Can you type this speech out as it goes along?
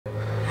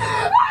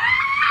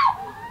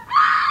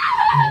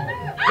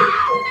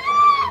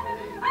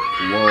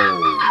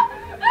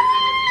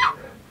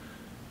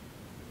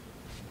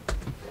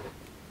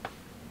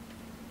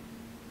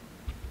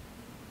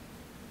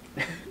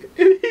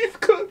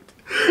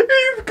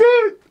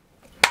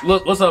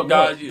Look, what's up,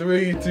 guys?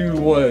 3, 2,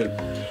 1.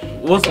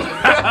 What's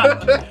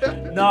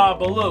up? Nah,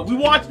 but look, we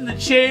watching The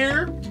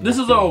Chair. This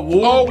is an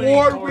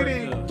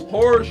award-winning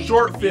horror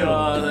short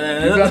film.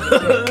 This is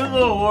an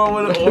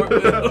award-winning horror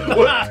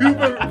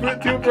film.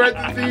 With two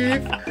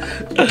parentheses,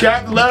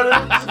 cap letters.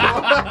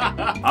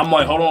 I'm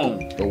like, hold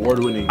on.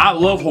 Award-winning. I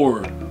love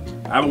horror.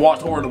 I haven't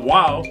watched horror in a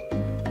while.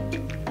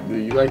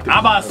 Dude, you like I'm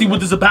about to see what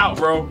this is about,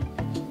 bro.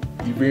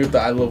 You bring up the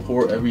I love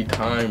horror every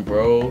time,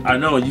 bro. I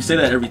know, you say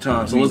that every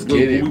time. So let's go.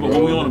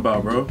 What we on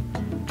about, bro?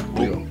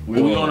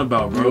 What we on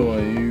about, bro? We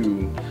on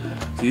you.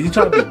 See, he's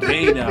trying to be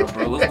gay now,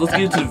 bro. Let's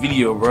get into the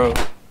video, bro.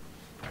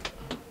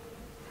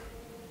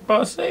 About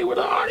to say with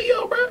the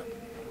audio, bro.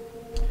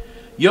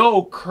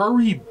 Yo,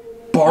 Curry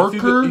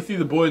Barker. You see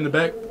the boy in the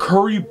back?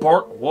 Curry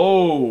Bark.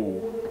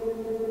 Whoa.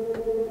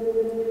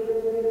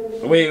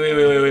 Wait.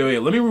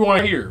 Let me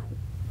rewind here.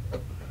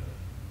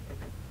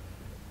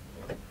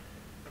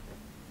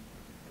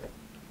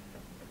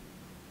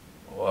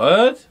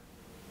 What?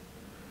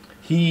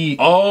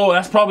 Oh,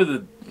 that's probably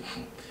the.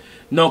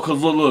 No,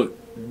 cause look.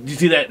 You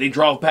see that they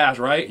drove past,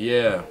 right?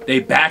 Yeah. They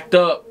backed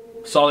up,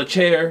 saw the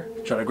chair,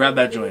 trying to grab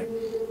that joint.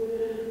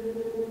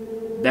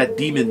 That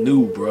demon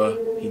knew,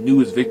 bruh. He knew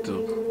his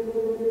victim.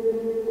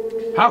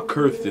 How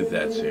cursed is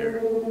that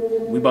chair?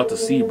 We about to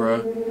see,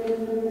 bruh.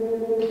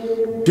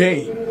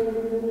 Dang.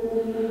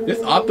 This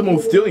optimal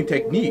stealing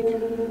technique.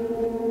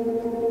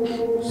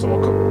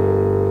 Someone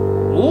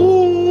come.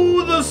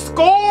 Ooh, the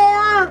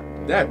score!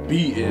 That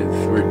beat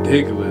is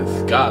ridiculous.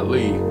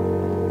 Golly.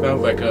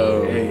 Sounds like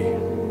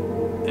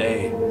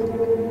Hey.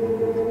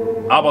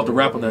 I'm about to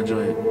rap on that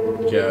joint.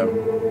 Yeah.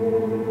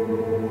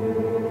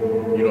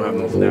 You don't have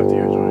no snap to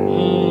your joint.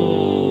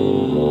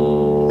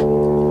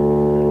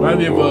 Remind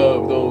me of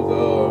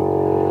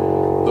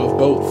those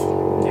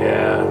boats.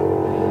 Yeah.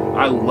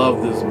 I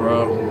love this,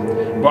 bro.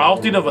 Bro, I was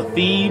thinking of a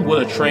theme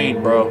with a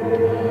train, bro.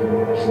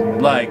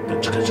 Like the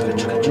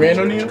Ran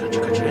on you?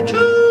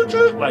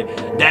 Like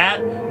that,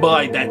 but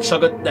like that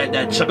chugga,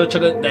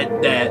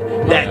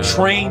 that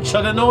train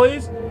chugga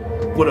noise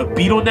with a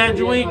beat on that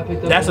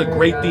joint. That's a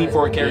great theme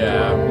for a character.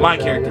 Yeah. My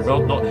character.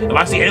 No, if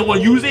I see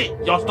anyone use it,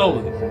 y'all stole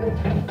it.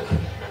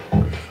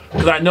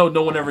 Cause I know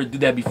no one ever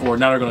did that before.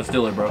 Now they're gonna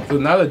steal it, bro. So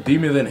now the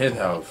demon's in his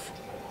house.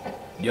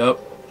 Yup.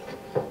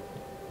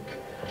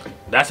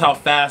 That's how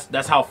fast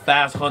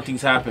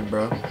huntings happen,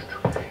 bro.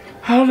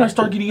 How did I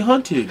start getting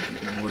hunted?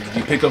 Did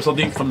you pick up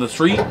something from the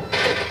street?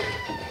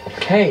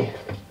 Hey.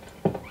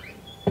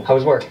 How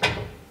was work?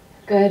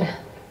 Good.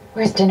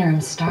 Where's dinner?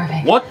 I'm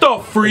starving. What the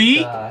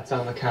freak? It's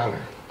on the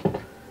counter.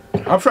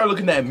 I'm trying to look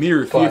in that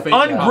mirror, see if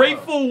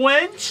Ungrateful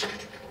wench?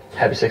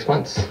 Happy 6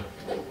 months.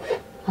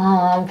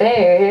 Aw,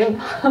 babe.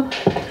 Hold on.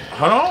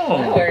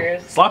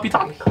 Flowers. Sloppy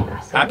toppy.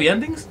 Happy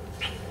endings?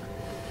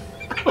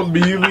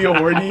 immediately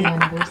horny.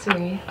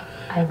 Anniversary.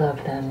 I love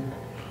them.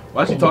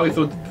 Why is she talking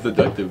so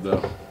seductive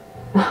though?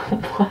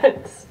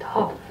 What?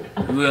 Stop.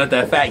 Look at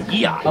that fat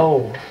yeah.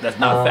 Oh. That's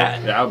not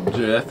fat. Yeah,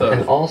 that's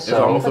and also, it's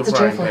almost What's a a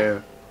frying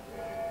trifle?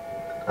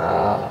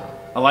 pan.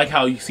 I like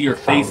how you see her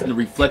face in the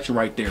reflection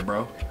right there,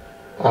 bro.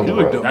 On the You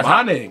look road.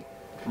 demonic.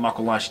 I'm not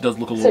gonna lie, she does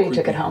look a little So you creepy.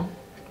 took it home?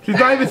 She's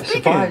not even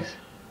speaking. Surprise.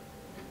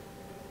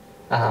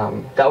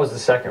 That was the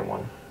second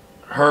one.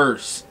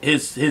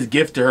 His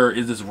gift to her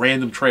is this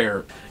random tray.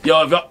 Yo,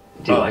 if y'all,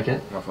 Do you like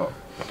it? My fault.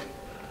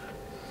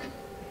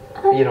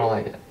 You don't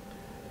like it?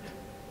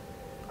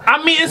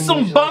 I mean, it's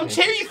some bum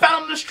chair you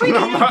found on the street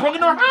and you just brought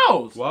in our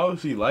house. Why would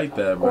she like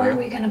that, Where are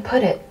bro? we gonna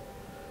put it?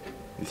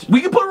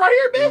 We can put it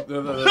right here,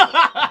 man.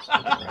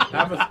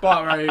 Have a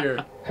spot right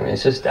here. I mean,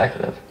 it's just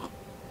decorative.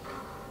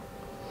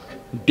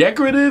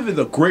 Decorative is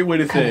a great way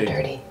to Kind say of it.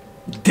 dirty.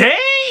 Dang!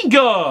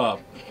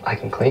 I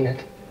can clean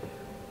it.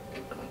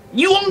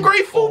 You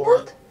ungrateful, bro.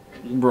 Old.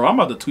 Bro, I'm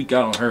about to tweak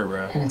out on her,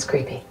 bro. And it's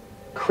creepy.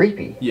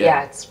 Creepy?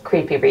 Yeah, it's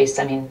creepy, Reese.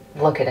 I mean,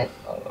 look at it.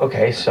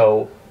 Okay,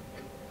 so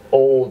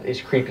old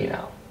is creepy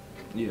now.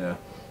 Yeah.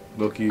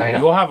 Loki. I know.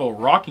 You'll have a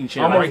rocking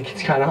chair, I right? think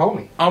it's kind of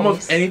homey.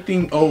 Almost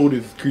anything old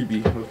is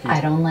creepy. Loki.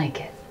 I don't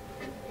like it.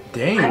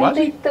 Dang, I why don't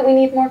think that we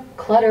need more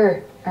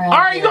clutter around. All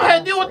right, here. go ahead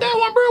and deal with that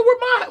one, bro.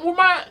 Where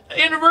my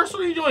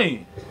anniversary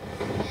joint?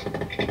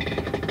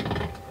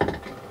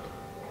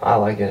 I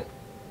like it.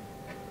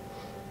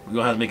 We're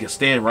gonna have to make a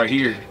stand right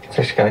here. It's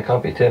actually kind of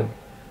comfy too.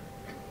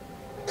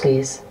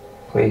 Please.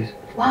 Please.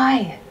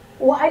 Why?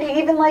 Why do you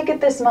even like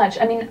it this much?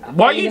 I mean,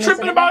 Why are you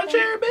tripping about a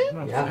chair,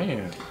 man? I'm Yeah.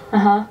 saying.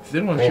 Uh-huh.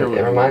 Sit I on mean, chair with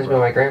it me, reminds me bro.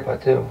 of my grandpa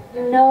too.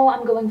 You know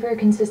I'm going for a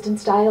consistent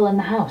style in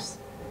the house.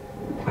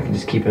 I can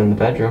just keep it in the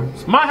bedroom.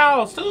 It's my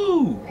house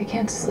too. I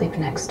can't sleep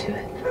next to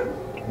it.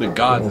 The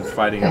gods is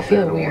fighting I up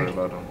there. feel Don't worry weird.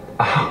 about them.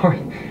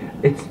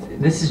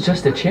 This is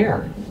just a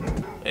chair.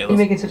 Hey, You're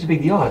making such a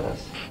big deal out of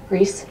this.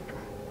 Reese,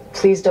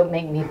 please don't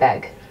make me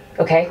beg,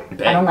 okay? I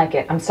Beg? don't like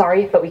it. I'm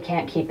sorry, but we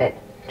can't keep it.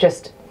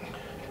 Just,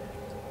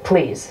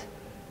 please.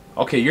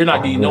 Okay, you're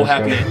not getting no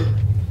happy.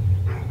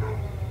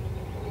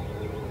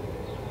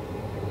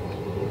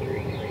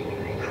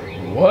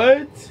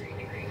 What?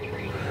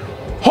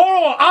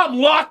 Hold on, I'm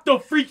locked the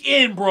freak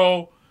in,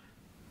 bro.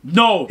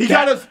 No, He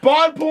got a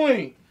spawn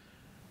point.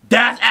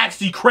 That's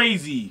actually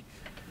crazy.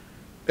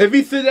 If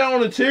he sit down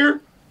on a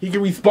chair, he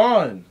can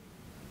respawn.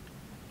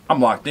 I'm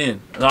locked in.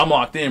 I'm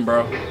locked in,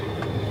 bro.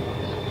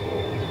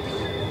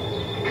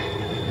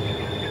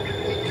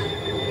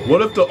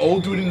 What if the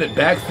old dude in the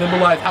back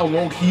symbolized how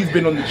long he's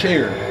been on the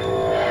chair?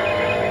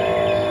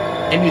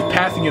 And he's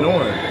passing it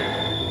on.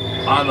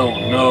 I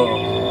don't know.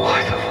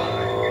 What the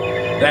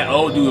fuck? That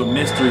old dude a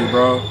mystery,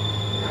 bro.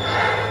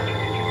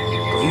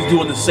 He's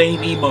doing the same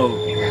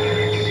emote.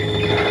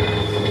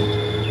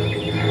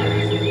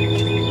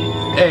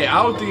 Hey,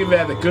 I don't think of it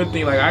as a good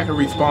thing. Like, I can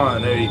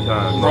respawn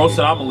anytime. Bro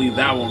said I'm gonna leave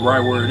that one right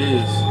where it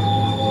is.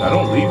 I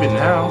don't leave it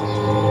now.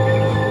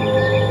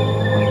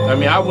 I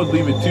mean, I would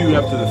leave it too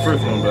after the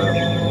first one,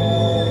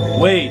 but...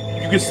 Wait,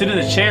 you can sit in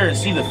a chair and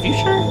see the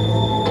future?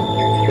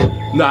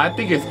 No, I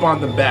think it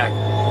spawned them back.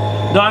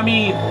 No, I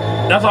mean,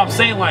 that's what I'm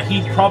saying. Like,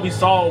 he probably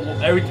saw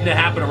everything that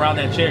happened around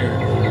that chair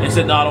and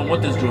said, no, I don't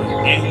want this joint.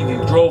 And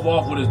he drove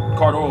off with his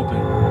car door open.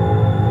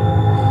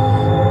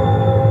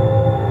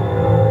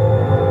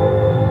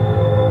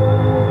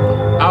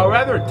 I'd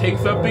rather take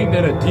something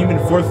than a demon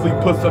forcefully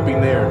put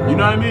something there. You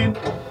know what I mean?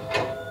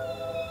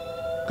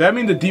 That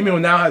means the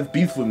demon now has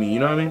beef with me. You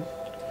know what I mean?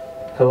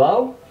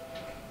 Hello?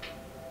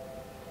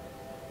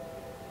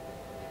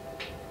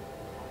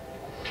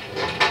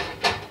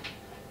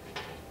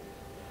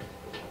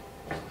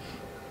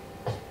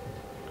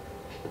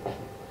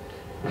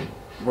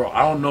 Bro,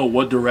 I don't know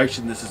what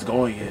direction this is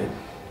going in.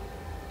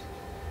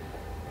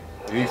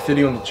 Is he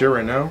sitting on the chair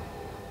right now?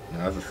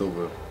 Nah, that's a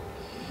silver.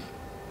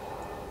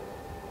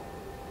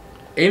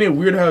 Ain't it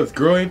weird how this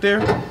girl ain't there?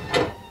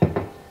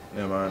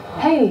 Never mind.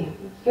 Hey,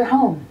 you're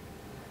home.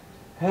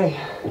 Hey.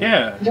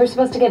 Yeah. You were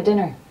supposed to get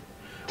dinner.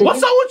 Did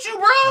What's you? up with you,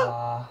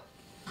 bro?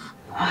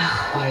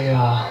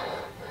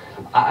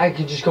 I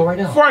could just go right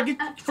now.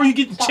 Before you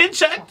get chin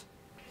checked?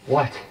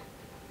 What?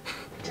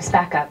 Just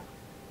back up.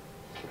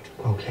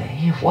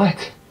 Okay,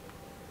 what?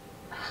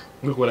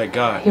 Look what I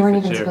got. You weren't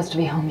It's a even chair. supposed to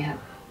be home yet.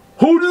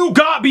 Who do you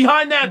got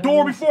behind that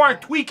door before I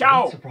tweak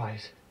out?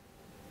 Surprise.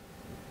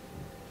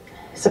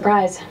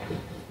 Surprise.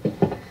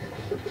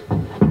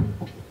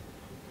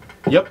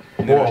 Yep.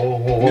 Knew it.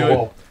 Whoa. Knew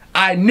it.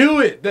 I knew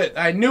it.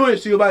 I knew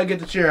it. She was about to get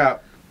the chair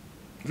out.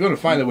 He's gonna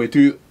find a way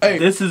to. Hey,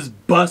 This is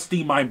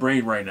busting my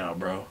brain right now,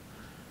 bro.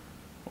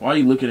 Why are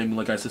you looking at me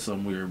like I said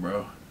something weird,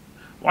 bro?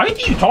 Why do you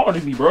think you taller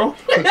than me, bro?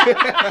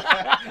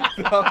 I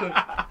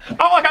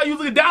don't like how you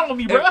looking down on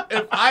me, bro.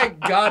 if I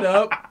got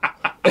up,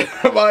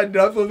 my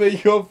nuts was in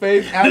your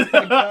face.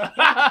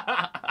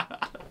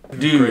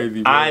 Dude,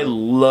 crazy, bro. I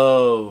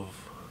love.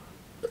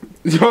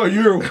 Yo,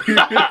 you're weird.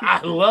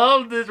 I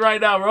love this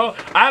right now, bro.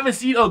 I haven't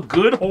seen a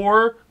good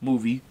horror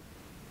movie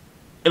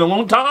in a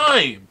long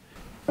time.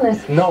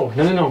 Listen. No.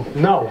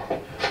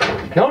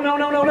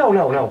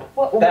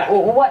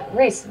 What?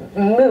 Reese,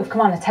 move.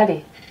 Come on, it's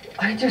heavy.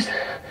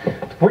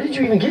 Where did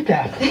you even get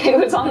that? It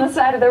was on the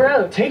side of the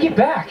road. Take it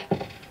back.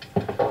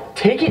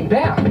 Take it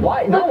back.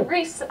 Why? No. Look,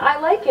 Reese, I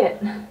like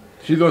it.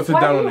 She's gonna sit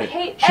Why down do on you it.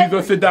 hate She's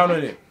gonna sit down on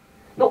it.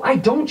 No, I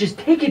don't. Just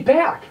take it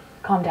back.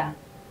 Calm down.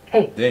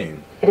 Hey,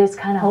 Dang. it is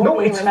kind of No,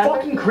 homey, it's remember?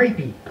 fucking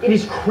creepy. It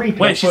is creepy.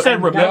 Wait, she said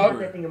I'm not remember.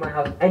 that thing in my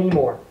house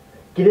anymore.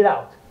 Get it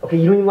out. Okay,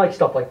 you don't even like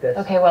stuff like this.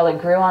 Okay, well, it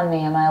grew on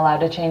me. Am I allowed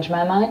to change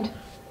my mind?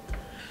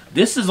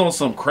 This is on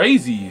some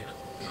crazy.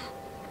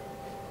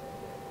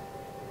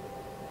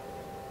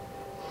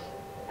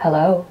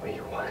 Hello? Wait,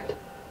 what?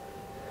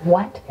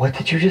 What? What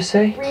did you just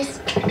say? Reese,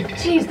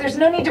 geez, there's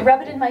no need to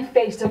rub it in my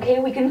face, okay?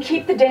 We can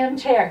keep the damn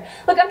chair.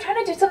 Look, I'm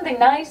trying to do something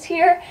nice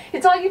here.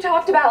 It's all you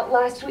talked about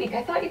last week.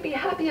 I thought you'd be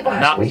happy about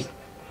Not- it.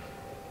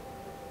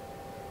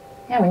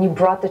 Yeah, when you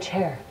brought the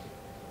chair.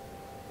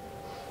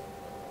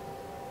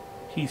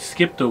 He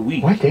skipped a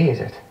week. What day is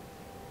it?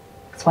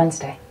 It's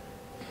Wednesday.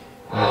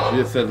 She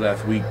just said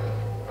last week.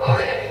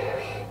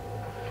 Okay.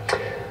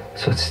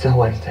 So it's still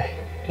Wednesday.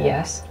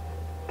 Yes.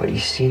 But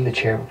you've seen the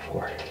chair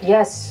before.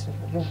 Yes,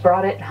 you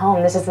brought it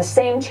home. This is the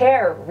same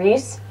chair,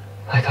 Reese.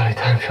 I thought I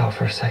time traveled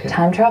for a second.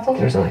 Time travel?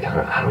 There's like,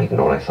 I don't even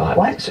know what I thought.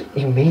 What? So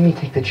you made me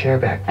take the chair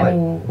back, I but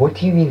mean- what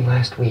do you mean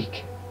last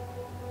week?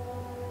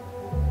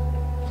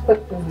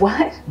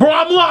 What? Bro,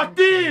 I'm locked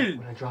in!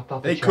 When I dropped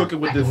off They the chair,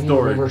 cooking with I this don't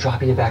story. remember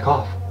dropping it back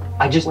off.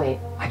 I just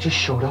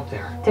showed up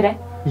there. Today?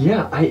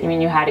 Yeah, You mean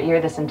you had it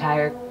here this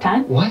entire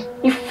time? What?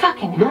 You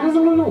fucking No.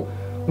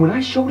 have. When I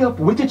showed up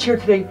with the chair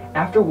today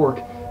after work,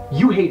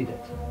 you hated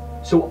it.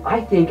 So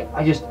I think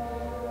I just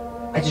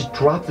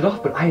dropped it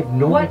off, but I have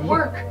no What idea.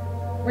 work,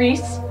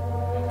 Reese?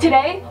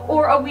 Today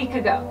or a week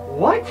ago?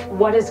 What?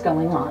 What is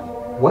going on?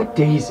 What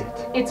day is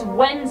it? It's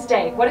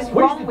Wednesday. What is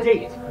What wrong is the with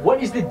date? you?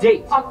 What is the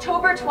date?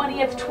 October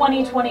 20th,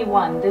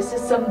 2021. This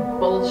is some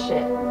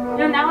bullshit. You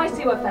know, now I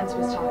see what Fence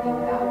was talking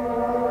about.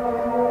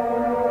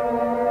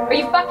 Are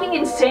you fucking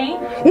insane?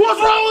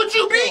 What's wrong with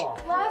you, B?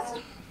 Last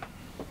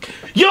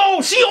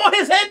Yo, she on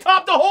his head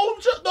top the whole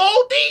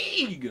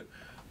thing.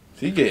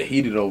 She get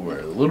heated over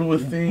the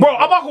littlest thing. Bro,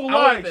 I'm not gonna I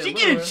lie. like that She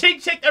little getting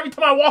checked every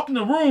time I walk in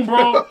the room,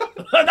 bro.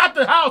 Not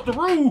the house, the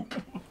room.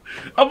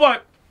 I'm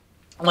like,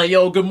 I'm like,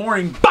 yo, good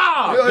morning.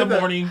 Bah! Like Good that.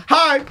 morning.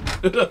 Hi.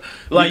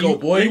 Like, Nico,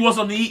 boy. you want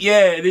something to eat?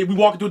 Yeah. And then we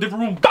walk into a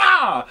different room.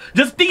 Bah!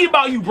 Just thinking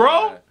about you,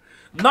 bro.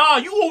 Nah,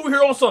 you over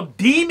here on some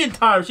demon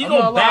time. She's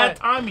on bad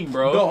timing,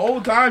 bro. The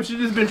whole time she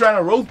just been trying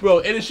to roast bro,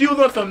 and then she was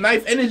on some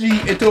nice energy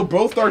until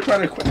bro started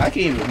trying to quit. I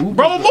can't even move.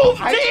 Bro, move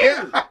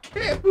I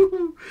can't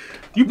move.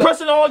 You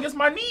pressing all against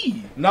my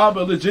knee. Nah,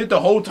 but legit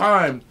the whole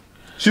time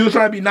she was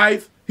trying to be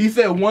nice. He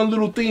said one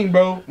little thing,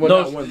 bro. Well,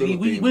 No, not one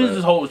little thing, where is but-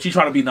 this whole? She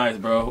trying to be nice,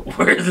 bro.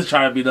 Where is this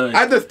trying to be nice?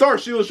 At the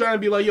start, she was trying to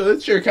be like, yo,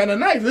 this chair kind of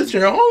nice. This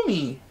chair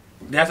homie.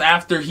 That's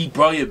after he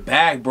brought it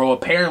back, bro.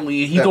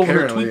 Apparently, he's over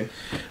here tweeting.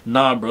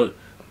 Nah, bro.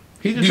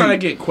 He's just trying to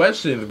get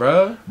questions,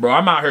 bro. Bro,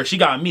 I'm out here. She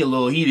got me a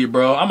little heated,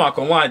 bro. I'm not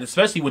gonna lie,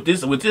 especially with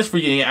this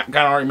freaking kind of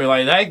argument.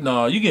 Like, heck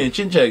no, you getting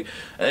chin check,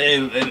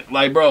 and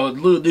like, bro,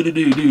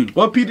 dude.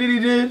 What P Diddy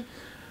did?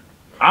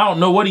 I don't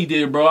know what he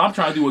did, bro. I'm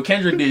trying to do what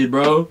Kendrick did,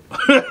 bro.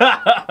 I'm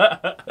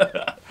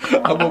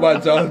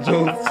about John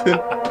Jones.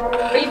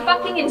 Are you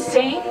fucking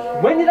insane?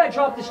 When did I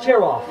drop this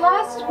chair off?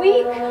 Last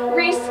week,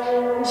 Reese.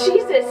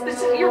 Jesus,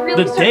 this is you're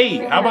really. The starting to date.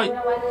 freak How out. about- You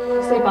know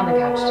what? Sleep on the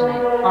couch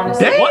tonight.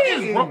 Honestly. Dang. What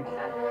is wrong?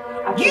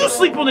 You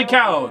sleep on the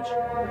couch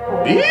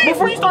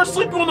before you start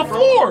sleeping on the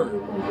floor.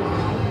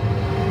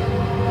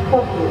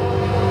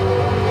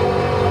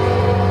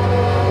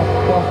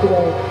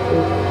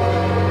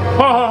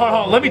 Hold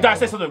on. Let me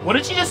dissect something. What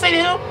did she just say to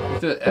him? He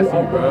said F you,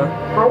 bro.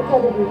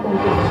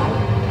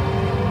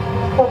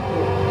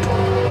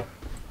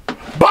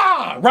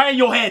 Bah! Right in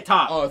your head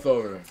top. Oh, it's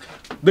over.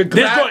 The This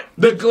glass. joint-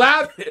 The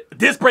glass.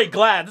 This break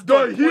glass. This The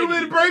joint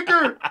human pointy.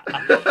 breaker.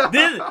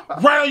 This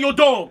right on your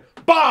dome.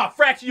 Bah!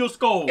 Fracture your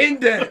skull.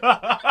 Indent.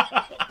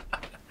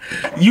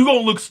 You gonna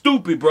look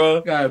stupid,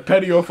 bro. Got a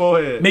pet on your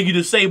forehead. Make you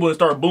disabled and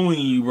start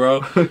bullying you,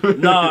 bro.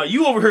 Nah,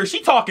 you over here.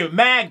 She talking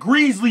mad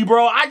greasy,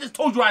 bro. I just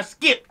told you I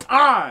skipped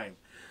time.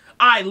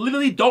 I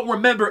literally don't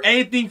remember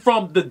anything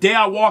from the day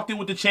I walked in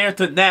with the chair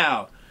to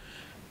now.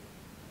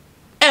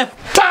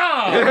 F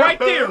time right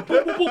there.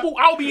 Boop, boop, boop, boop.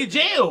 I'll be in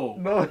jail.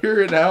 No, hear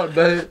it out,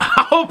 but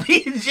I'll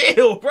be in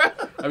jail, bro.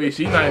 I mean,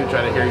 she's not even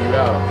trying to hear you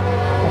out.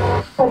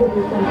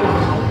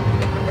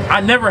 I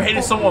never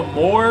hated someone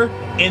more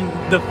in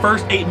the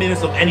first 8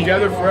 minutes of anything.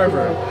 Together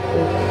forever.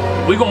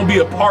 We're gonna be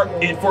apart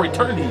for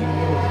eternity.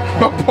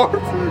 Apart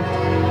from.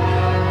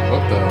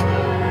 What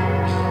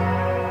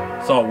the?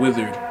 It's all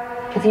withered.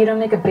 If you don't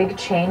make a big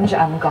change,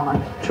 I'm gone.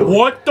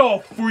 What the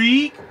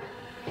freak?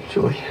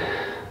 Julie.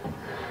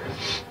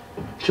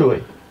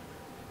 Julie.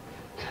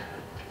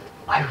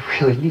 I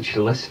really need you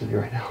to listen to me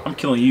right now. I'm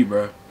killing you,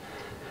 bro.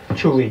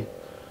 Julie.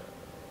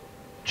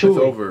 It's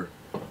Julie. over.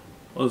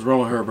 What's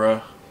wrong with her,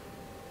 bro?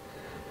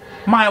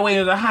 My way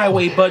or the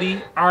highway,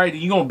 buddy. All right,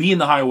 you gonna be in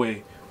the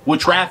highway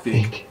with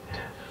traffic.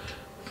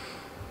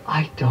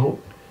 I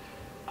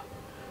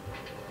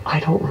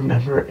don't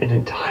remember an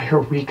entire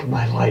week of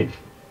my life.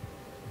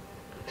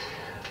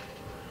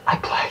 I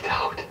blacked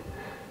out.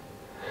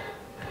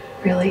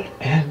 Really?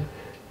 And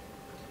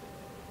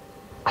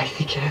I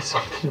think it has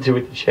something to do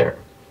with the chair.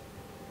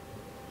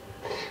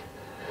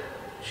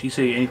 She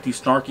say anything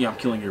snarky, I'm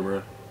killing her,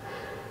 bro.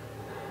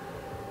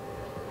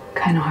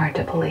 Kind of hard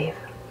to believe.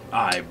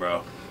 All right, bro.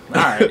 All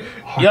right.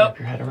 Hard to Yep. wrap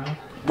your head around.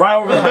 Right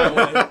over the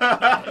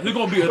highway. There's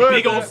gonna be a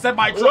big old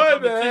semi truck What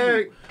coming the to you.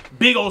 heck?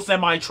 Big old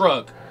semi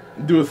truck.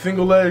 Do a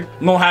single leg.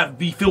 Gonna have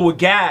be filled with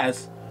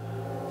gas.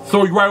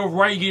 Throw you right over,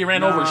 right? You get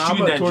ran over,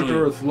 shooting that torture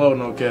her joint. slow,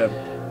 no cap.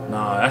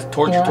 Nah, that's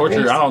torture. You know what,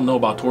 Torture. Reese? I don't know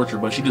about torture,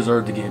 but she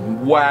deserved to get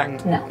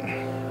whacked. No.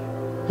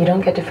 You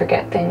don't get to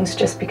forget things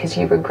just because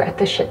you regret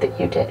the shit that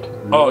you did.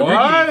 Oh, you're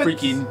What?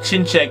 getting freaking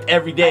chin checked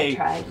every I day.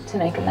 tried to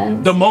make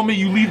amends. The moment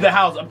you leave the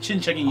house, I'm chin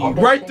checking you.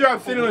 Right there, I'm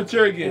sitting on the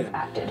chair again. You've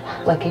acted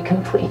like a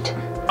complete.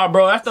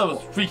 Bro, that stuff was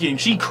freaking.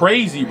 She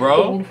crazy, Being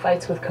bro. in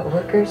fights with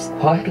coworkers.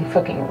 What? Being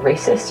fucking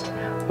racist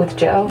with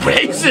Joe.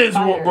 Racist, getting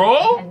fired,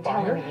 bro? And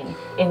telling me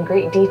in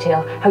great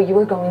detail how you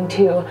were going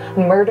to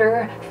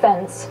murder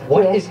Fence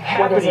What with is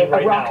happening a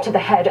right rock now? to the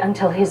head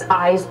until his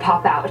eyes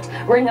pop out.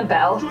 Ring a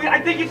bell. Julie,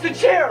 I think it's the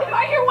chair. If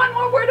I hear one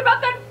more word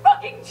about that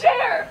fucking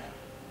chair.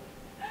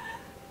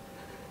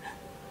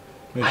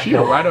 Man, she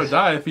a ride or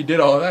die if he did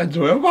all that,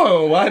 Joy. I'm not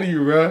gonna lie to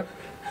you, bro.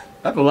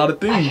 That's a lot of I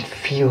things. can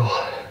feel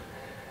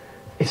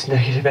its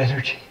negative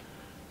energy.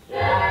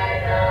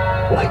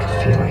 Like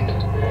a feeling.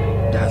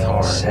 That's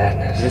hard.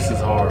 Sadness. This is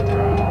hard,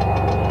 bro.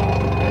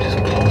 Just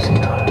closing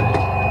out.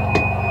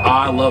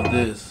 I love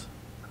this.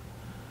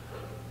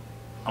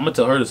 I'm gonna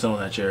tell her to sit on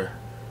that chair.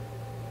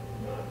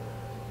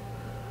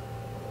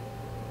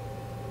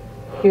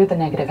 You're the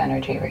negative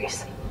energy,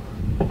 Reese.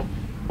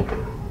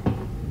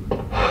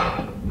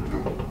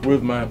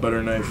 With my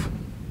butter knife.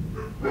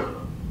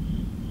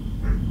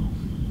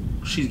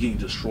 She's getting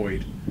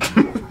destroyed.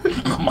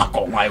 I'm not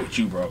gonna lie with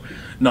you, bro.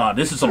 Nah,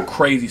 this is some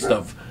crazy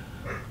stuff.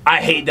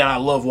 I hate that I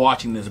love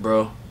watching this,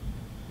 bro.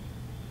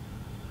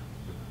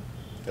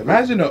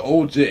 Imagine an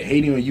old jet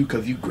hating on you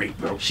because you great,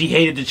 bro. She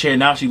hated the chair,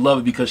 now she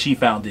loved it because she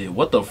found it.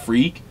 What the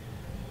freak?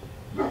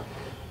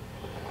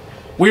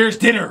 Where's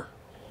dinner?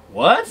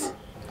 What?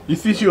 You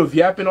see, she was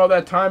yapping all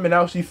that time, and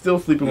now she's still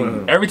sleeping with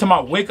him. Every time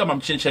I wake up, I'm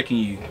chin checking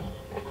you.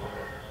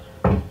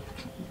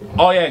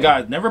 Oh yeah,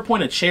 guys, never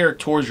point a chair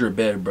towards your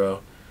bed,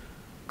 bro.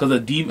 Because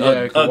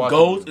a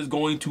ghost is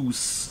going to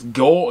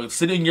go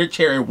sit in your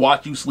chair and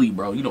watch you sleep,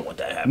 bro. You don't want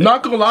that happening.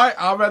 Not gonna lie,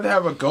 I'd rather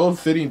have a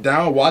ghost sitting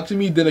down watching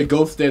me than a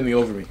ghost standing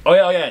over me. Oh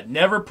yeah.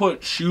 Never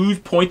put shoes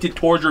pointed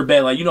towards your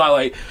bed. Like, you know how,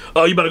 like,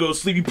 oh, you better go to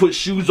sleep, you put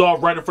shoes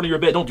off right in front of your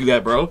bed. Don't do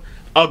that, bro.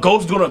 A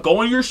ghost is gonna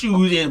go in your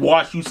shoes and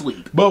watch you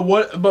sleep. But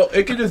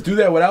it can just do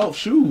that without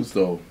shoes,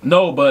 though.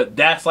 No, but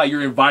that's like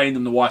you're inviting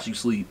them to watch you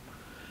sleep.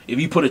 If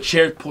you put a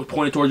chair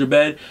pointed towards your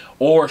bed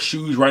or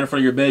shoes right in front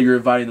of your bed, you're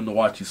inviting them to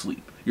watch you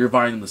sleep. You're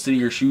inviting them to sit in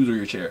your shoes or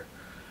your chair.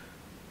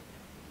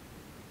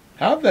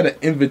 How's that an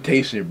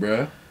invitation,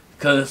 bruh?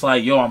 Because it's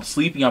like, yo, I'm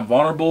sleeping, I'm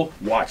vulnerable,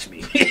 watch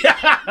me.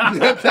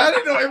 That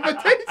ain't no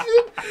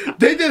invitation.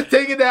 They just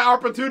taking that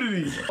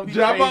opportunity.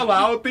 Jabba,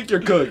 I don't think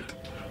you're cooked.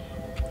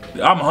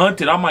 I'm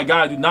hunted. I'm like,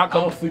 God, do not I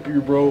come. don't sleep with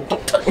you, bro.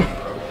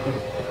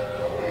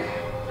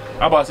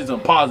 I'm about to say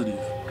something positive.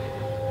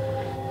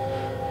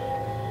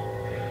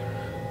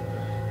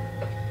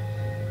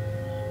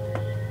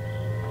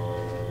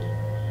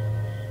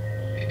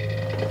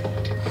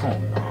 Oh,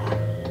 no.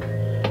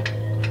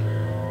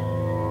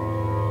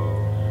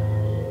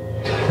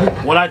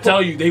 What I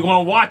tell you, they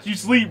gonna watch you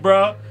sleep,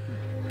 bro.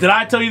 Did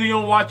I tell you they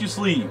gonna watch you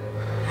sleep?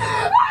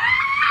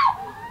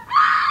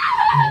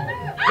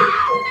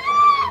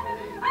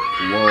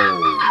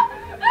 Whoa.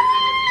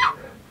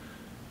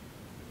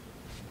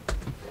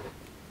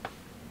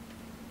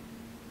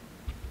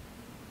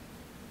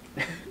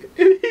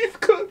 He's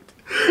cooked.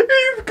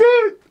 He's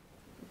cooked.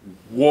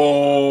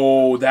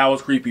 Whoa, that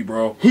was creepy,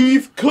 bro.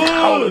 He's That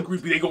was cooked.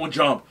 creepy. They gonna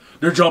jump.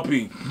 They're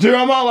jumping.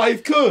 Jeremiah,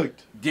 he's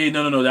cooked. Yeah,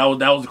 no.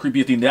 That was the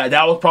creepiest thing.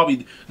 That was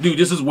probably, dude.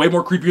 This is way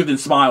more creepier than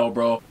Smile,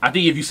 bro. I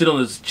think if you sit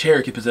on this chair,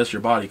 it can possess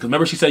your body. Cause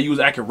remember she said you was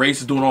acting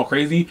racist, doing all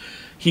crazy.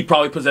 He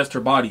probably possessed her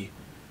body.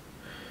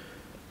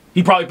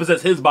 He probably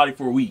possessed his body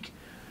for a week.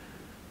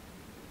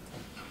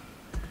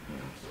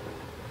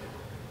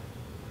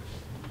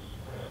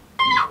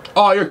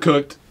 Oh, you're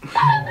cooked.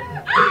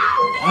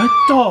 What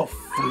the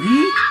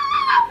freak?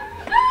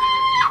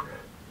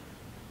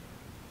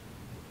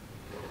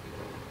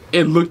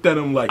 It looked at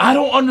him like, I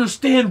don't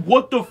understand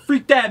what the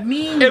freak that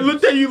means. it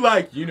looked at you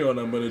like, you know what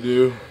I'm gonna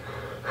do.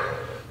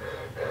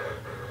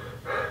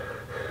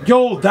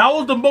 Yo, that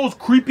was the most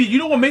creepy. You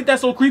know what made that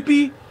so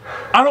creepy?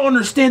 I don't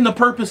understand the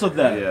purpose of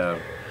that. Yeah.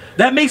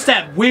 That makes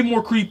that way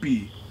more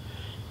creepy.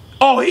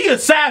 Oh, he a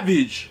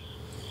savage.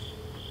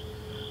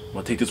 I'm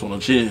gonna take this one on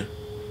chin.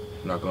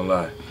 Not gonna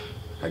lie.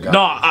 I got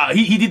Nah,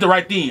 he did the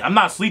right thing. I'm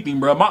not sleeping,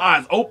 bro. My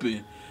eyes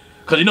open.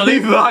 Cause you know they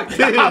He's locked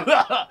in.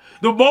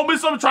 The moment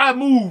someone try to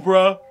move,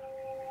 bro.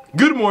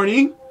 Good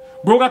morning.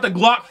 Bro got the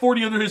Glock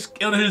 40 under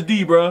his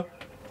D, bro.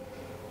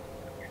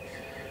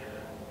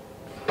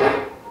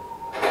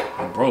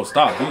 Bro,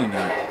 stop doing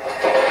that.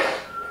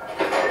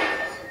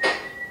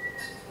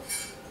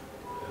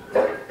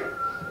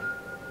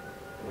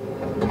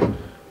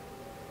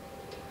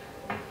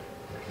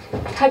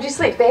 How'd you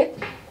sleep, babe?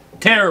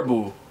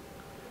 Terrible.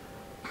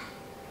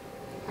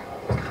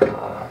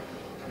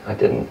 I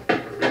didn't.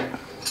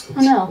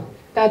 Oh no.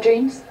 Bad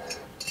dreams?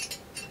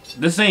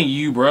 This ain't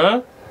you,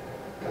 bruh.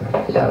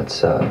 Yeah,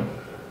 it's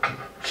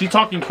She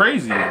talking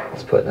crazy.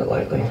 putting it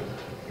lightly.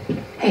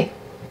 Hey.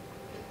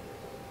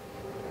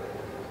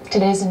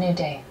 Today's a new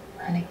day,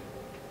 honey.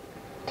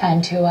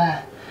 Time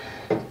to,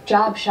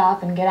 job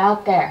shop and get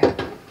out there.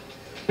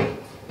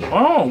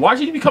 Oh, why is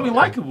she becoming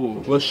likable?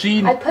 Was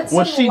she I put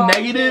some love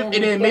negative in.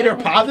 and it made her Get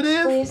it,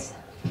 positive? Please.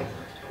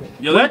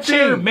 Yo, that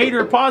chair made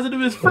her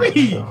positive as A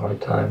free.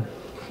 hard time.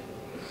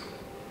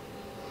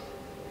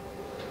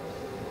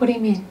 What do you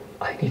mean?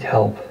 I need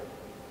help.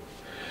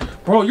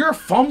 Bro, you're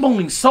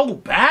fumbling so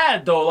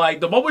bad, though. Like,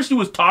 the moment she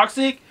was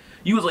toxic,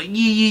 you was like,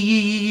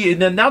 yeah.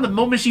 And then now the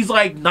moment she's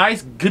like,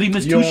 nice, goody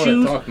Miss You Two don't want to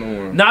Shoes, talk no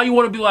more. now you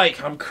want to be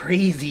like, I'm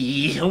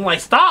crazy. I'm like,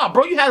 stop,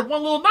 bro. You had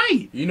one little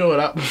night. You know what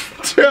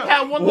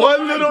had one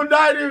little little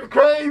night is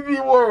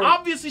crazy work.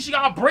 Obviously, she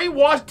got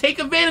brainwashed. Take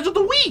advantage of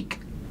the week.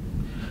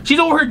 She's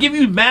over here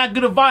giving you mad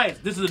good advice.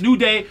 This is a new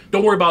day.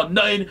 Don't worry about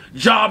nothing.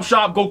 Job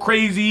shop, go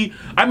crazy.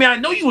 I mean, I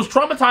know you was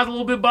traumatized a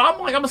little bit, but I'm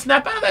like, I'm gonna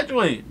snap out of that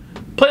joint.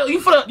 Play, you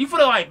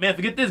feel like, man,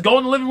 forget this. Go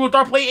in the living room and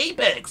start playing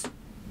Apex.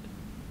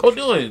 Go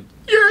do it.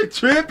 You're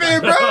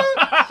tripping, bro.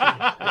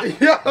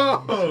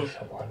 Yo.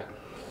 Someone.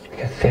 Like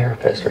a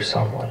therapist or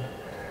someone.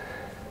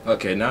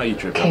 Okay, now you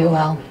tripping. Okay,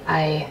 well,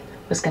 I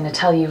was gonna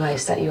tell you I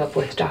set you up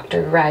with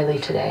Dr. Riley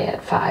today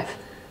at 5.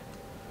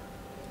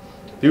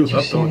 He was Did you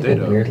up see all day anything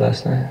though. weird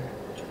last night?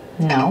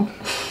 No.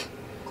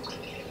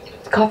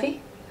 Coffee,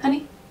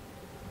 honey?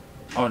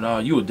 Oh no,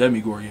 you a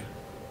demigorgon.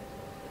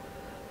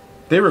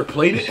 They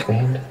replayed You it.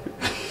 screamed?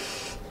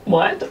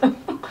 What?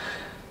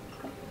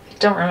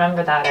 Don't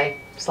remember that. I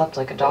slept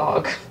like a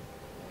dog.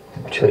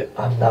 Julie,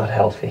 I'm not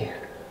healthy.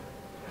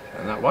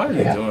 Why are you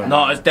Yeah. doing that?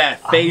 No, it's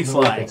that face I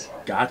don't know if like, it's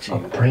got A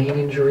you. brain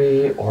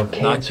injury or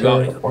cancer,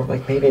 you. or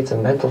like maybe it's a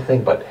mental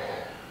thing, but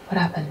What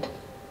happened?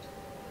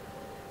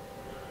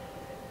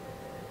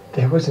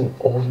 there was an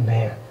old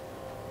man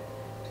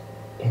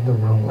in the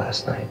room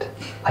last night.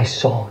 I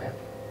saw him.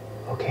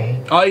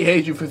 okay? I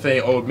hate you for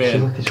saying old She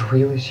man. looked as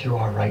real as you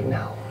are right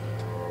now.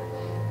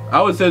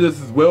 I would say this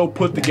is well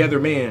put together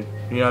man.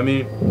 You know what I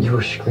mean? You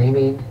were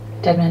screaming.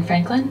 Dead Man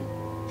Franklin?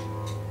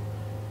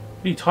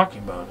 What are you talking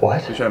about?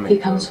 What? You're trying to He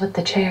make- comes with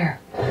the chair.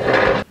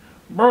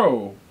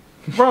 Bro.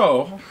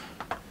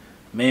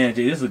 Man,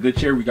 Jay, this is a good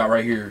chair we got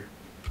right here.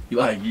 You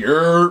like,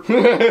 yerp.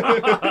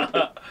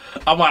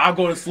 I'm like, I'll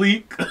go to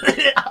sleep.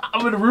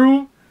 I'm in the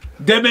room.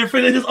 Dead Man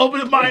Franklin just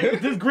opened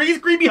this green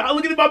screen behind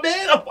looking at my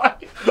bed. I'm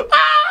like,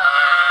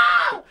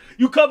 ah!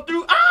 You come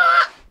through,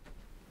 ah!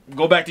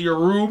 Go back to your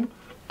room.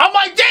 I'm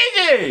like,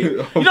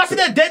 JJ! You not see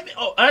that Dead Man?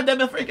 Oh, Dead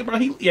Man Franklin, bro.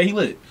 He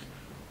lit.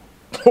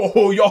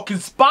 Oh, y'all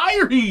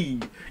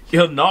conspiring.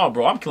 Yeah, nah,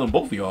 bro. I'm killing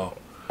both of y'all.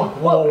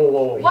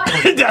 Whoa. What?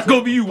 That's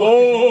gonna be you.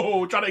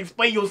 Whoa, trying to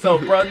explain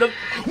yourself, bro.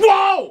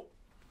 Whoa!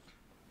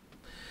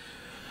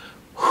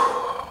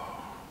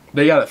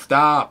 They gotta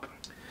stop.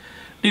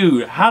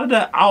 Dude, how did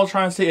that? I was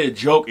trying to say a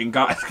joke and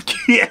got.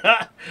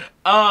 Yeah.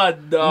 No.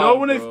 No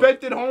one bro.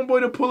 expected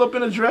homeboy to pull up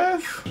in a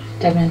dress.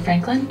 Dead Man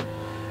Franklin?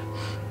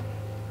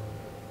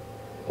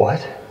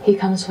 What? He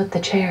comes with the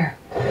chair.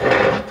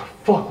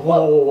 Fuck,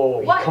 whoa.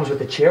 What? He comes with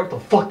the chair? What the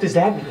fuck does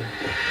that mean?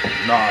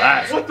 Nah,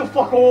 that's. What the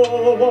fuck?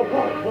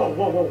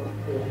 Whoa.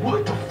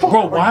 What the fuck?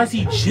 Bro, why is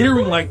he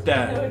jittering like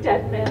that? Oh,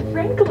 Dead Man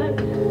Franklin.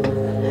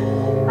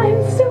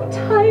 I'm so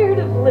tired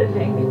of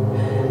living.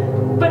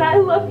 But I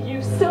love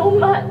you so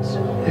much.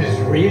 Is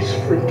Reese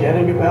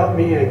forgetting about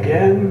me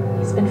again?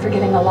 He's been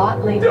forgetting a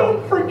lot lately.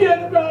 Don't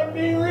forget about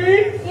me,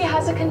 Reese! He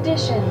has a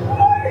condition.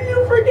 Why are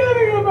you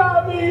forgetting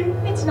about me?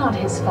 It's not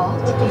his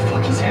fault. What the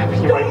fuck is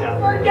happening right now?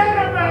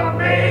 Forget about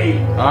me!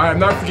 Alright, I'm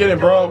not forgetting,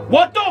 bro.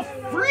 What the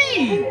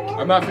freak?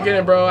 I'm not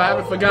forgetting, bro. I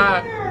haven't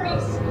forgot.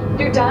 Reese,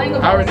 you're dying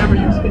of I remember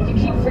you. Alzheimer's, but you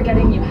keep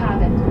forgetting you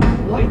haven't.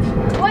 What?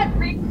 What,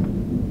 Reese?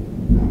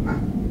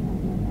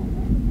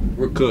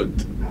 We're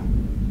cooked.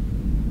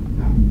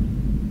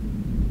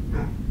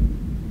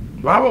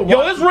 Why, Yo,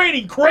 it's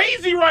raining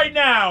crazy right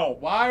now.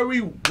 why are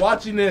we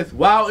watching this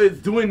while it's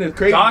doing this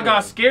crazy? God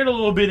got scared a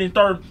little bit and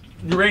started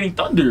raining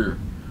thunder.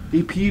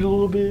 He peed a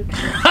little bit.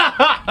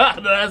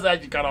 No, that's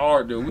actually kind of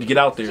hard, dude. Get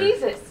out there.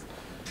 Jesus.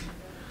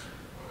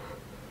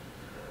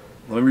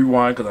 Let me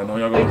rewind because I know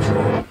y'all gonna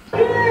troll.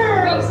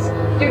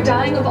 Reese, you're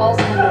dying of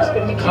Alzheimer's,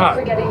 but you keep God.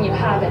 forgetting you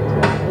haven't.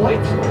 What?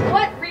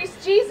 What, Reese?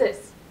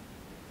 Jesus.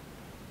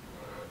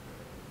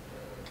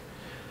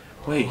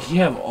 Wait, he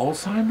have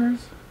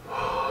Alzheimer's?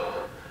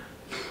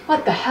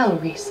 What the hell,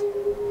 Reese?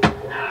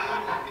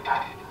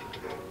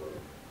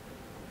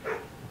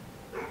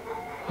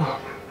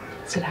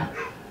 Sit down.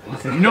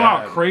 You know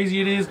how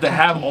crazy it is to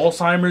have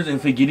Alzheimer's and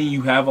forgetting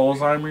you have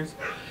Alzheimer's?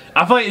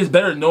 I feel like it's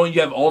better knowing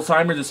you have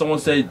Alzheimer's than someone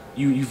said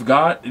you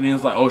forgot, and then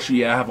it's like, oh shit,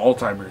 yeah, I have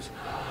Alzheimer's.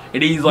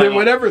 And he's like, Then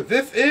whatever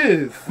this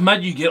is.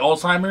 imagine you get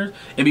Alzheimer's,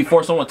 and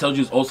before someone tells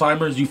you it's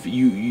Alzheimer's,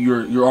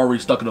 you're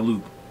already stuck in a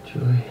loop.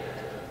 Julie.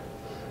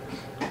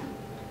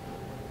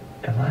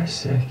 Am I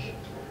sick?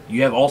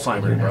 You have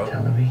Alzheimer's, You're not bro.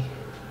 telling me?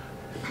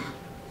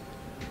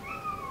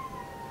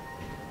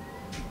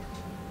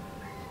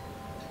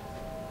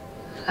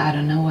 I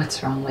don't know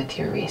what's wrong with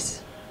you,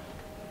 Reese.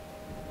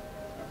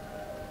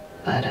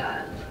 But,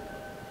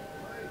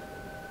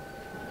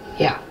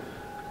 yeah.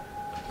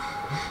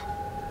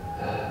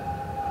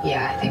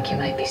 Yeah, I think you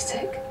might be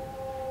sick.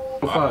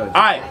 All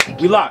I right, think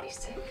we you might be locked.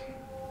 sick.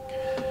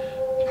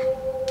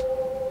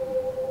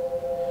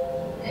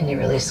 And you're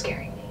really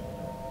scaring me.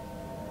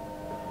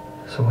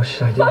 So what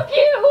should I do? Fuck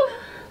you!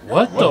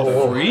 What the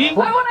freak? I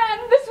want to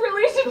end this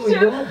Julie,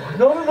 relationship.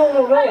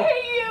 no. I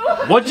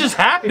hate you. What just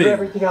Figure happened?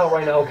 everything out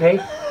right now, okay?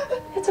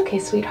 It's okay,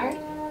 sweetheart.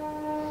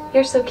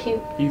 You're so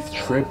cute. He's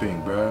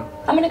tripping, bro.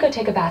 I'm gonna go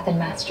take a bath and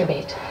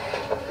masturbate.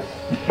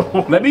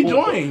 Let me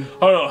join.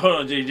 Hold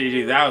on,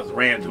 JJJ. That was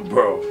random,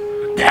 bro.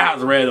 That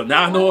was random.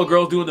 Now I know what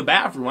girls do in the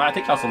bathroom. Why I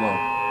take y'all so long?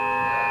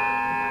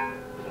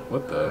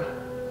 What the?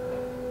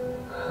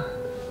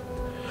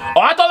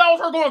 Oh, I thought that was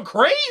her going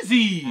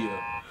crazy.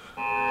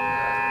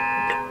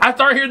 I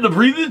started hearing the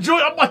breathing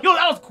joint. I'm like, yo,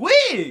 that was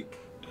quick.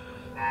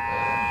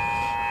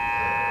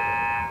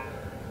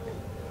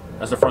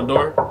 That's the front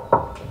door.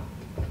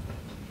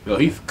 Yo,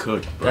 he's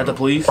cooked, Is bro. that the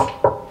police?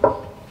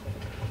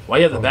 Why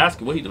you have the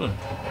basket? What are you doing?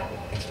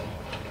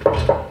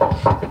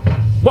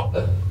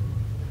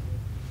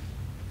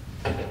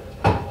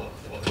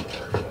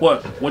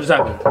 What? What just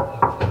happened?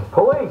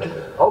 Police,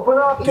 open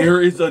up!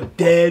 There is a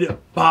dead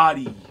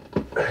body.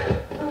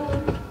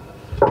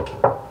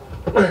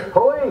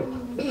 Police!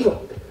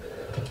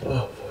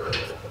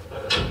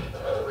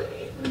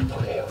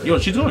 Yo,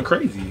 she's going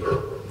crazy.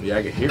 Yeah,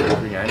 I can hear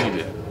everything. I need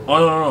it. Oh,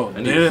 no. I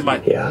need Then to it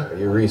might- Yeah? Are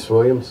you Reese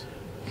Williams?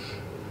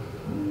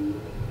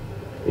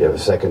 You have a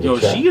second to Yo,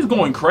 chat? she is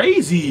going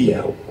crazy.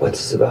 Yeah, what's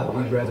this about?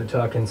 I'd rather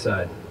talk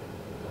inside.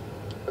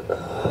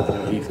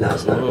 He's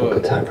Now's not a good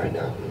cooked. time right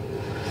now.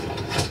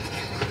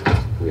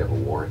 We have a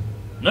warrant.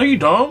 No, you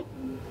don't.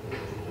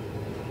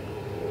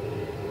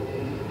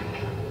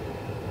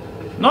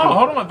 No,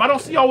 hold on. If I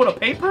don't see y'all with a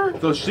paper,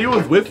 So she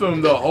was with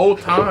him the whole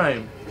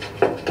time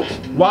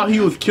while he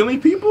was killing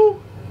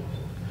people?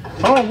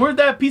 Oh, where's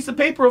that piece of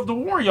paper of the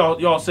war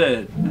y'all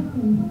said?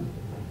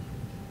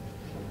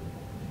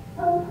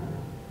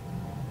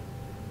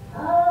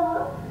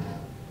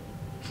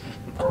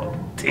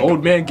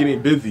 Old man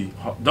getting busy.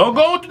 Don't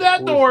go through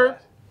that door.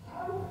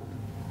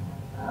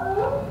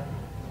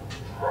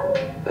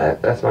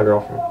 That's my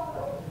girlfriend.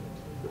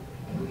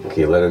 Can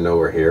you let her know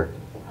we're here?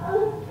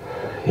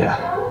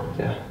 Yeah.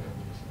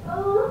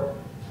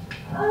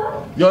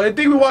 Yo, they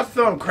think we watched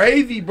something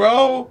crazy,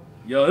 bro.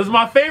 Yo, this is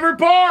my favorite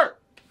part.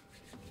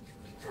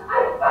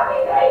 I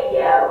fucking hate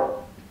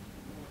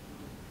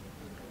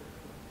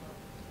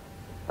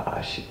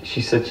you!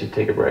 She said she'd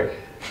take a break.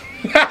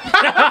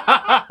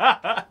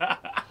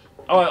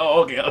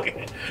 Oh,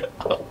 okay.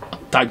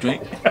 Type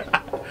drink.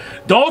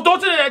 Don't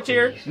sit in that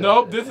chair.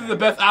 Nope, this is the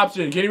best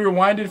option. Can you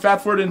rewind it,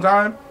 fast forward in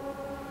time?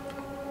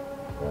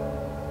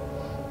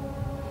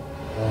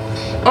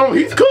 Oh,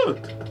 he's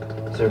cooked.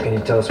 Sir, can you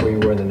tell us where you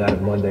were on the night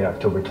of Monday,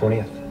 October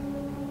 20th?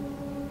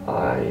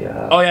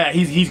 Oh yeah,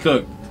 he's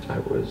cooked. I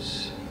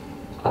was,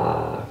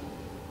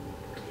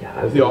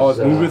 See all his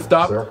movement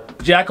stopped? Sir?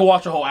 Yeah, I could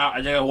watch a whole hour.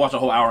 I could watch a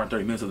whole hour and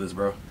 30 minutes of this,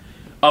 bro.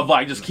 Of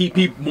like just keep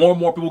more and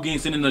more people getting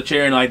sitting in the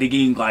chair and like they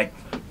getting like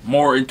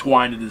more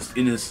entwined in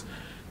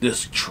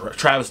this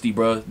travesty,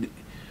 bro.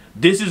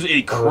 This is I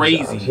was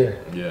crazy.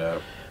 here. Yeah.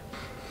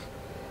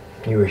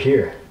 You were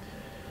here.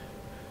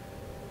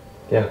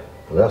 Yeah.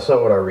 Well, that's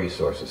not what our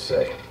resources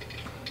say.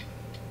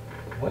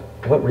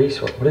 What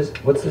resource?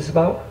 What's this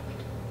about?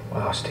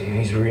 Wow, Steve,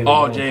 he's really.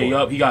 Oh, going Jay, for it.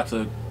 yup, he got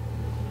to.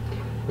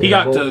 We He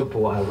have got to.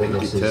 multiple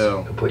eyewitnesses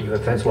tell. who put you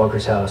at Fence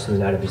Walker's house on the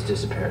night of his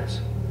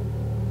disappearance.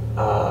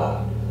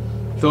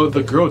 So is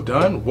the girl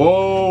done?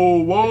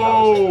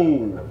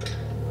 Whoa.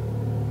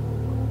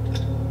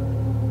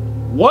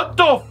 What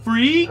the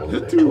freak? I'm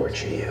gonna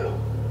torture you,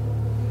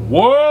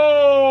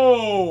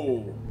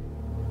 Whoa!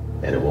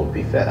 and it won't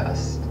be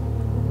fast.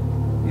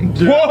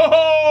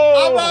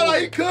 Whoa! I'm not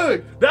like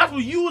cooked. That's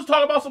what you was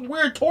talking about, some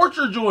weird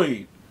torture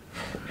joint.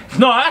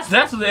 No,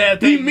 that's the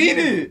thing. He mean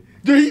it.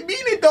 Dude, he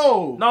mean it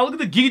though. No, look at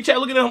the Giga Chat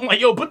looking at him like,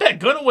 yo, put that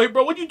gun away,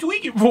 bro. What you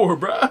tweaking for,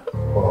 bro?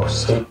 Oh,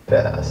 stay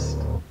fast.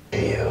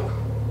 You.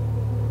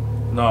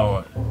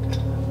 No.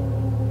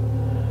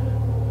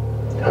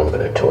 I'm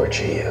gonna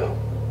torture you.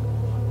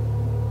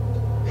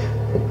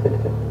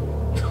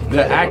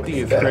 The acting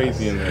is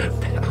crazy in this.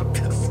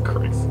 This is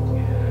crazy.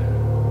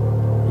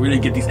 Where did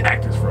they get these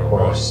actors from,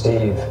 bro? Oh,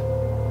 Steve.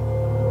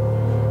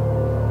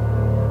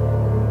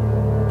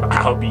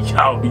 I'll be.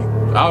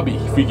 I'll be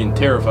freaking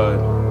terrified.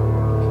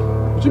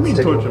 What you mean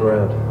Stick torture?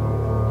 around.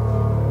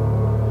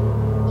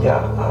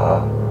 Yeah,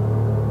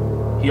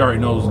 He already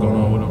knows what's going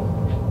on with him.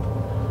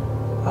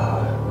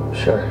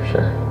 sure.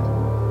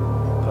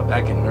 I'm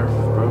back in nervous,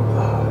 bro.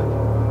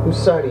 Whose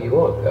side are you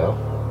on, pal?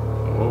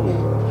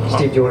 Whoa.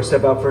 Steve, do you want to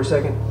step out for a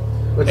second?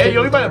 Let's Hey, take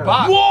yo, a you better look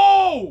box.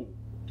 Whoa!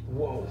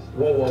 Whoa.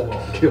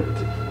 Kill it.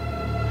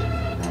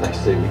 I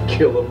say we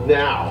kill him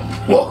now.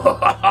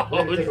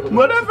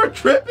 Whatever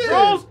tripping.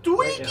 Bro's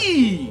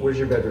tweaky! Where's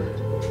your bedroom?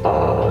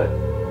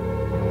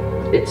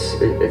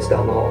 It's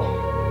down the hall.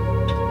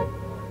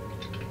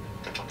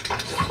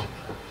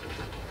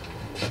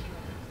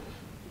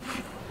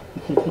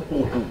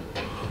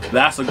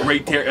 That's a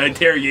great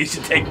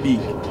interrogation technique.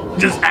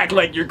 Just act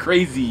like you're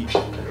crazy.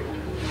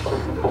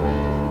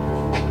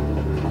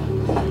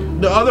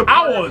 The other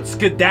I would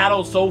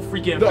skedaddle so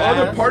freaking The fast.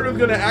 other partner's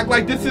gonna act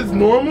like this is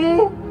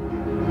normal?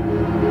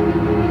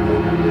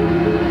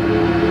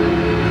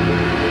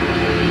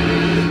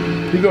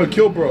 He's gonna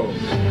kill bro.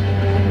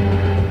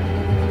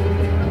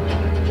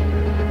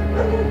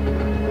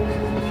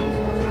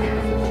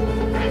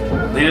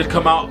 They just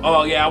come out.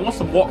 Oh yeah, I want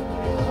some more.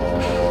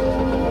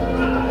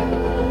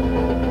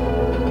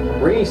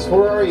 Reese,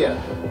 where are you?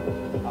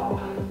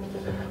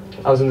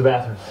 I was in the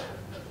bathroom.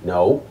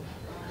 No.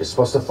 You're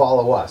supposed to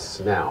follow us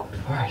now.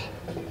 All right.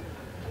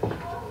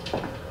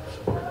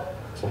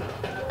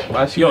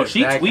 Why she Yo, like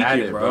she back tweaking, at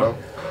it, bro.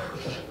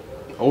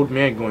 Old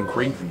man going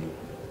crazy.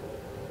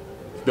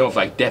 Smells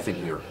like death in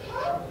here.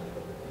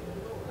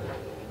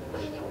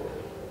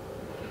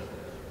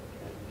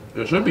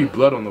 There should be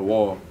blood on the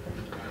wall.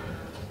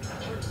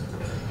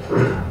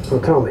 So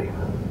tell me,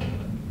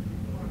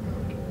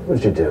 what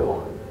did you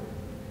do?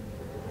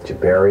 Did you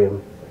bury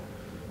him?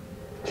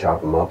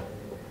 Chop him up?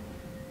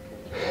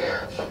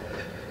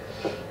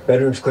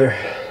 Bedroom's clear.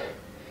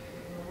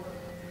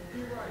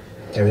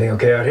 Everything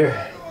okay out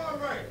here?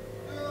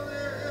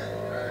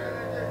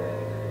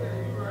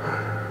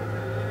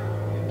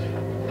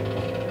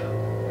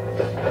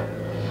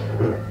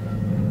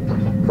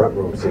 Front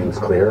room seems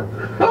clear.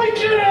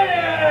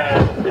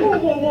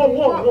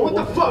 Whoa. What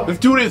the fuck? This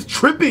dude is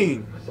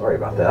tripping. Sorry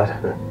about that.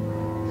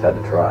 Had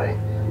to try.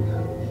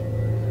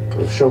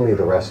 Well, show me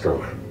the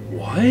restroom.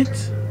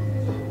 What?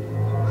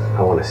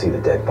 I want to see the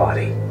dead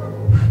body.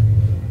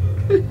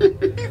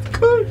 He's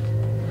good.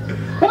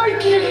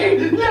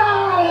 Mikey!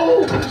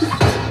 No!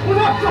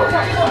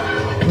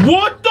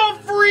 What the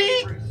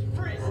freak?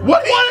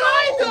 What did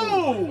I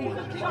do?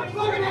 Keep your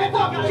fucking hands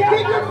up!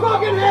 Keep your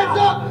fucking hands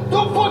up!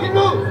 Don't fucking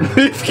move!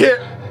 He's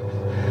scared.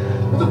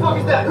 the fuck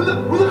is that? Who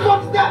the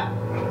fuck is that?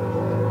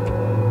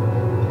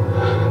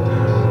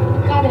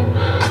 Got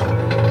him.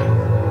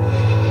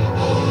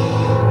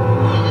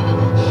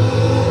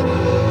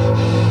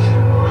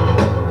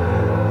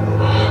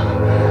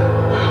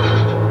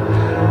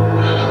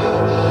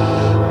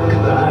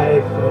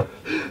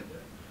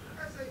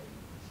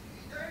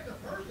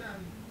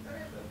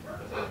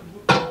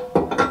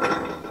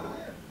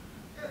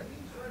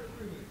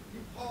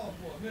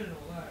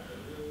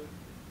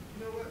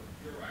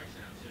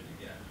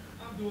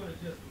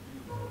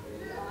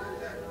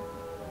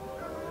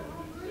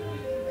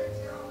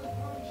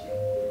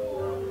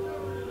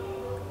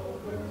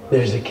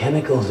 There's a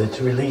chemical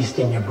that's released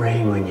in your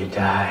brain when you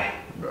die.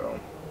 Bro.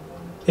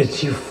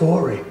 It's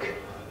euphoric.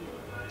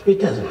 It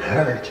doesn't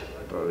hurt.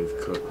 Bro,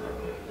 he's cooked.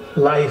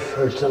 Life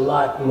hurts a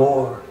lot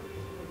more.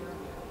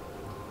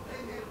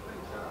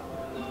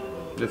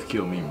 Just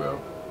kill me,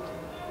 bro.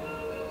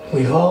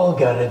 We've all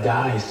gotta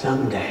die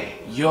someday.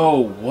 Yo,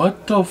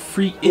 what the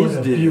freak is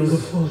What a this?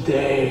 beautiful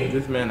day.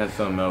 This man has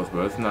something else,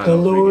 bro. It's not. The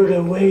no Lord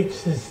freaking-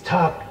 awaits his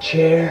top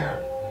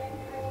chair.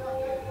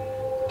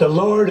 The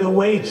Lord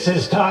awaits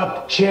his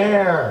top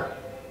chair.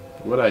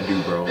 What'd I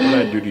do, bro? What'd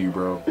I do to you,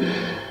 bro?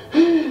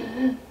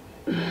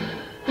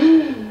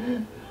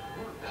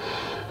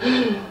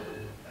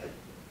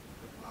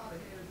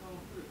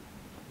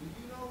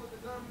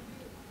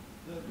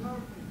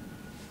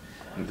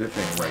 This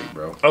ain't right,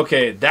 bro.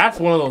 Okay, that's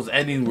one of those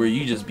endings where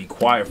you just be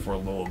quiet for a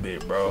little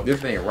bit, bro.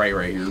 This ain't right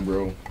here,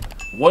 bro.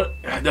 What?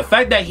 The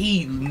fact that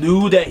he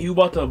knew that he was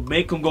about to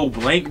make him go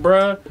blank,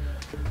 bruh.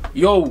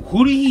 Yo,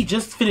 who did he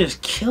just finish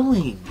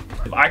killing?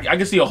 I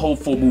can see a whole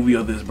full movie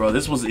of this, bro.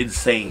 This was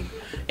insane.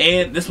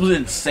 And this was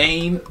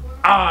insane.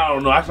 I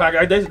don't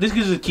know. This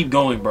could just keep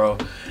going, bro.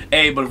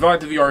 Hey, but if you like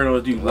the video, you already know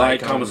what to do.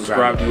 Like, comment,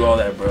 subscribe, do all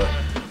that, bro.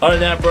 Other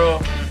than that, bro,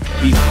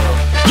 peace, bro.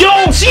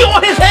 Yo, she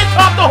on his head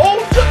top the whole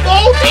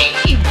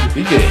team.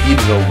 He get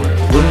heated over it.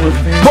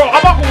 Bro,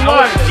 I'm not gonna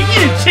lie. She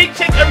getting chick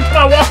every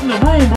time I walk in the room, bro.